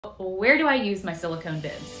Where do I use my silicone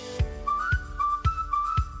bibs?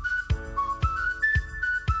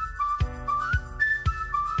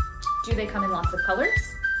 Do they come in lots of colors?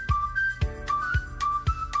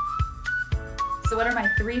 So what are my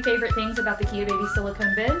 3 favorite things about the KeaBabies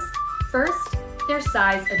Silicone Bibs? First, they're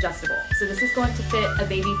size adjustable. So this is going to fit a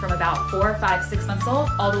baby from about 4, 5, 6 months old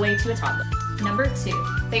all the way to a toddler. Number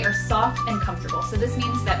 2, they are soft and comfortable. So this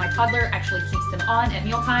means that my toddler actually keeps them on at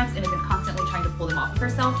meal times and isn't constantly trying to pull them off of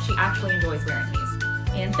herself. She actually enjoys wearing these.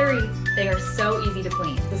 And 3, they are so easy to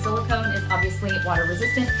clean. The silicone is obviously water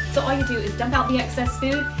resistant, so all you do is dump out the excess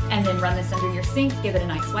food and then run this under your sink, give it a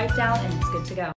nice wipe down, and it's good to go.